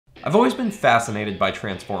I've always been fascinated by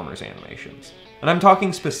Transformers animations, and I'm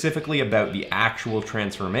talking specifically about the actual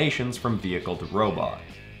transformations from vehicle to robot.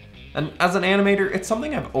 And as an animator, it's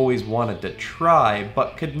something I've always wanted to try,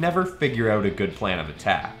 but could never figure out a good plan of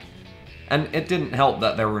attack. And it didn't help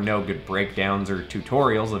that there were no good breakdowns or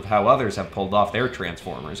tutorials of how others have pulled off their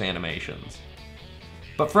Transformers animations.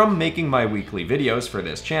 But from making my weekly videos for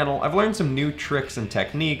this channel, I've learned some new tricks and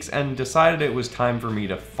techniques and decided it was time for me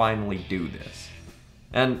to finally do this.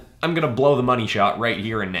 And I'm gonna blow the money shot right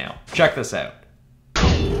here and now. Check this out.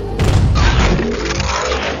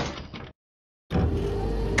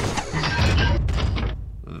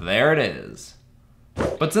 There it is.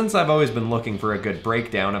 But since I've always been looking for a good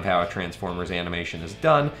breakdown of how a Transformers animation is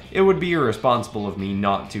done, it would be irresponsible of me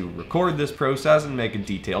not to record this process and make a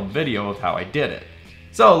detailed video of how I did it.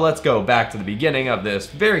 So let's go back to the beginning of this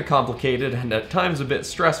very complicated and at times a bit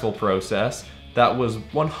stressful process that was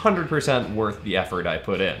 100% worth the effort I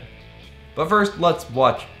put in. But first, let's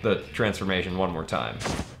watch the transformation one more time.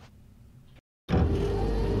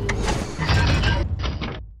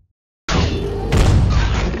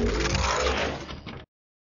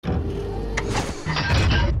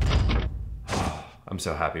 I'm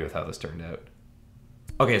so happy with how this turned out.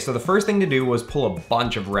 Okay, so the first thing to do was pull a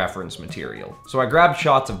bunch of reference material. So I grabbed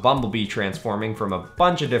shots of Bumblebee transforming from a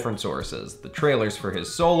bunch of different sources. The trailers for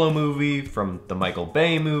his solo movie, from the Michael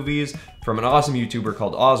Bay movies, from an awesome YouTuber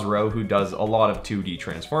called Osro who does a lot of 2D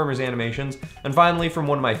Transformers animations, and finally from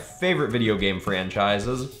one of my favorite video game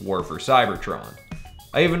franchises, War for Cybertron.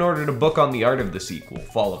 I even ordered a book on the art of the sequel,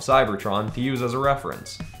 Fall of Cybertron, to use as a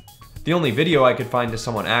reference. The only video I could find of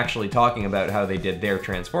someone actually talking about how they did their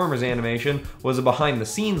Transformers animation was a behind the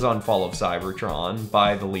scenes on Fall of Cybertron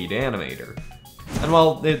by the lead animator. And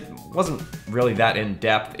while it wasn't really that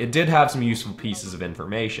in-depth, it did have some useful pieces of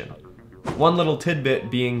information. One little tidbit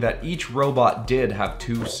being that each robot did have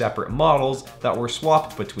two separate models that were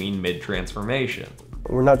swapped between mid-transformation.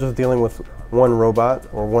 We're not just dealing with one robot,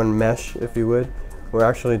 or one mesh, if you would. We're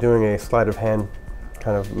actually doing a sleight of hand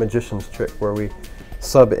kind of magician's trick where we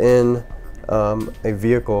sub in a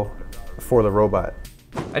vehicle for the robot.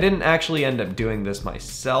 I didn't actually end up doing this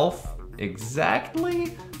myself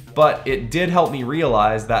exactly, but it did help me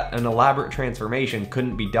realize that an elaborate transformation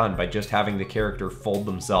couldn't be done by just having the character fold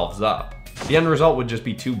themselves up. The end result would just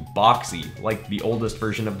be too boxy, like the oldest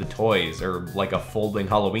version of the toys, or like a folding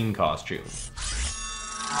Halloween costume.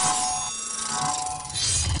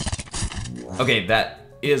 Okay, that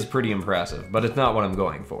is pretty impressive, but it's not what I'm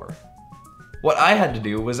going for. What I had to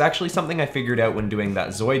do was actually something I figured out when doing that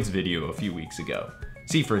Zoids video a few weeks ago.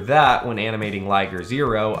 See, for that, when animating Liger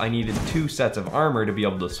Zero, I needed two sets of armor to be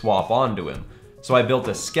able to swap onto him. So I built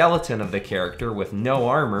a skeleton of the character with no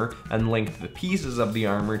armor and linked the pieces of the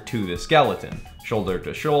armor to the skeleton, shoulder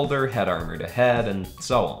to shoulder, head armor to head, and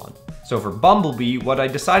so on. So for Bumblebee, what I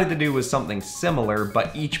decided to do was something similar,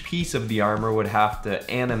 but each piece of the armor would have to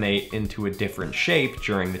animate into a different shape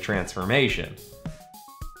during the transformation.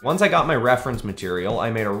 Once I got my reference material, I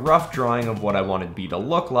made a rough drawing of what I wanted Bee to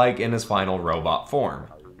look like in his final robot form,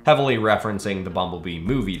 heavily referencing the Bumblebee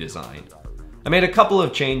movie design. I made a couple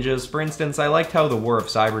of changes. For instance, I liked how the War of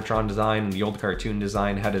Cybertron design and the old cartoon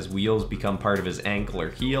design had his wheels become part of his ankle or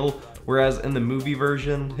heel, whereas in the movie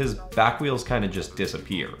version, his back wheels kind of just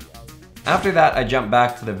disappear. After that, I jumped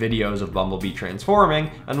back to the videos of Bumblebee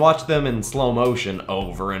transforming and watched them in slow motion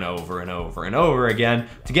over and over and over and over again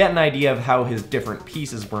to get an idea of how his different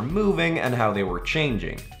pieces were moving and how they were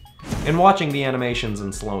changing. In watching the animations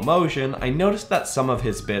in slow motion, I noticed that some of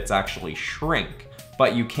his bits actually shrink,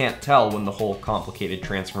 but you can't tell when the whole complicated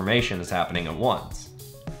transformation is happening at once.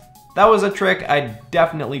 That was a trick I'd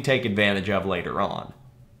definitely take advantage of later on.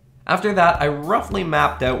 After that, I roughly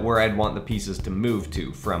mapped out where I'd want the pieces to move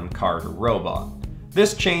to, from car to robot.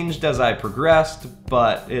 This changed as I progressed,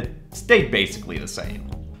 but it stayed basically the same.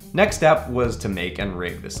 Next step was to make and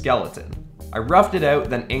rig the skeleton. I roughed it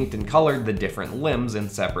out, then inked and colored the different limbs in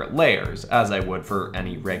separate layers, as I would for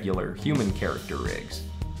any regular human character rigs.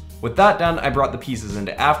 With that done, I brought the pieces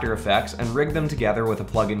into After Effects and rigged them together with a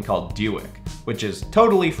plugin called Duic, which is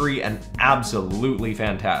totally free and absolutely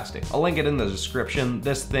fantastic. I'll link it in the description.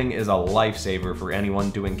 This thing is a lifesaver for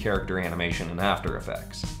anyone doing character animation in After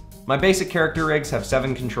Effects. My basic character rigs have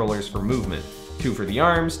 7 controllers for movement, 2 for the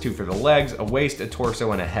arms, 2 for the legs, a waist, a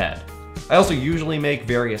torso, and a head. I also usually make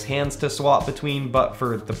various hands to swap between, but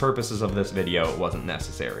for the purposes of this video, it wasn't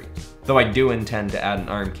necessary. Though I do intend to add an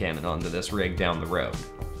arm cannon onto this rig down the road.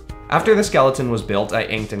 After the skeleton was built, I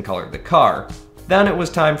inked and colored the car. Then it was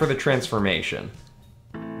time for the transformation.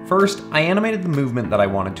 First, I animated the movement that I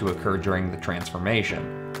wanted to occur during the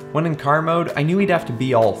transformation. When in car mode, I knew he'd have to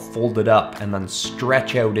be all folded up and then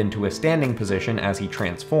stretch out into a standing position as he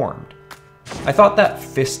transformed. I thought that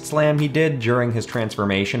fist slam he did during his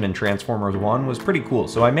transformation in Transformers 1 was pretty cool,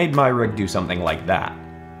 so I made my rig do something like that.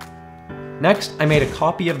 Next, I made a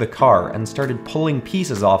copy of the car and started pulling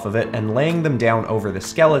pieces off of it and laying them down over the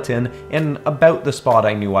skeleton in about the spot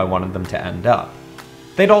I knew I wanted them to end up.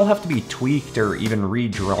 They'd all have to be tweaked or even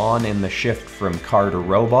redrawn in the shift from car to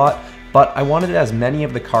robot, but I wanted as many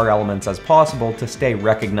of the car elements as possible to stay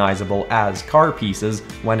recognizable as car pieces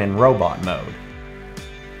when in robot mode.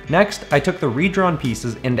 Next, I took the redrawn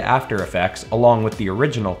pieces into After Effects along with the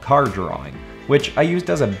original car drawing, which I used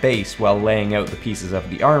as a base while laying out the pieces of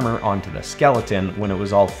the armor onto the skeleton when it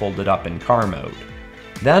was all folded up in car mode.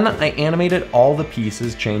 Then I animated all the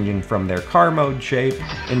pieces changing from their car mode shape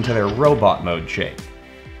into their robot mode shape.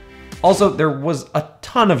 Also, there was a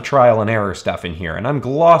ton of trial and error stuff in here, and I'm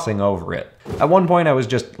glossing over it. At one point I was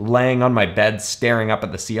just laying on my bed staring up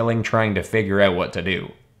at the ceiling trying to figure out what to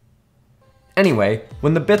do. Anyway,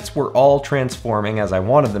 when the bits were all transforming as I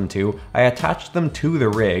wanted them to, I attached them to the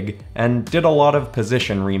rig and did a lot of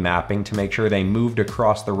position remapping to make sure they moved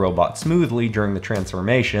across the robot smoothly during the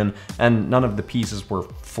transformation and none of the pieces were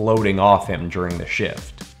floating off him during the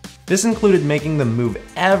shift. This included making them move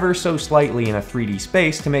ever so slightly in a 3D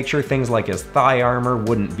space to make sure things like his thigh armor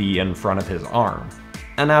wouldn't be in front of his arm.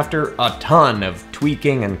 And after a ton of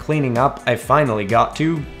tweaking and cleaning up, I finally got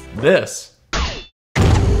to this.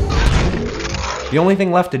 The only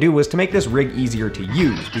thing left to do was to make this rig easier to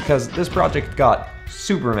use, because this project got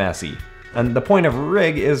super messy, and the point of a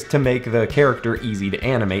rig is to make the character easy to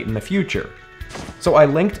animate in the future. So I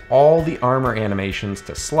linked all the armor animations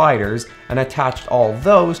to sliders and attached all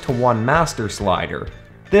those to one master slider.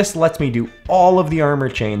 This lets me do all of the armor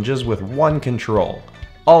changes with one control.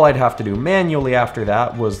 All I'd have to do manually after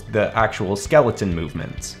that was the actual skeleton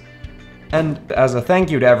movements. And as a thank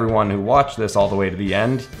you to everyone who watched this all the way to the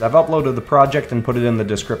end, I've uploaded the project and put it in the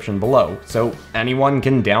description below, so anyone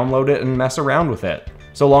can download it and mess around with it,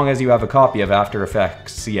 so long as you have a copy of After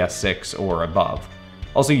Effects CS6 or above.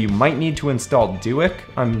 Also, you might need to install Duik.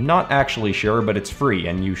 I'm not actually sure, but it's free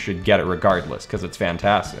and you should get it regardless, because it's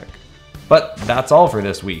fantastic. But that's all for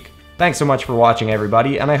this week. Thanks so much for watching,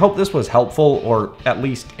 everybody, and I hope this was helpful, or at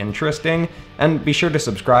least interesting, and be sure to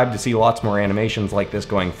subscribe to see lots more animations like this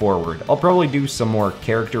going forward. I'll probably do some more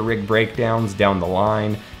character rig breakdowns down the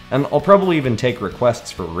line, and I'll probably even take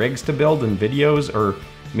requests for rigs to build in videos, or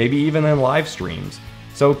maybe even in live streams.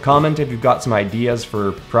 So comment if you've got some ideas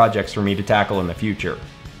for projects for me to tackle in the future.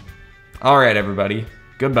 Alright everybody,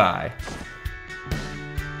 goodbye.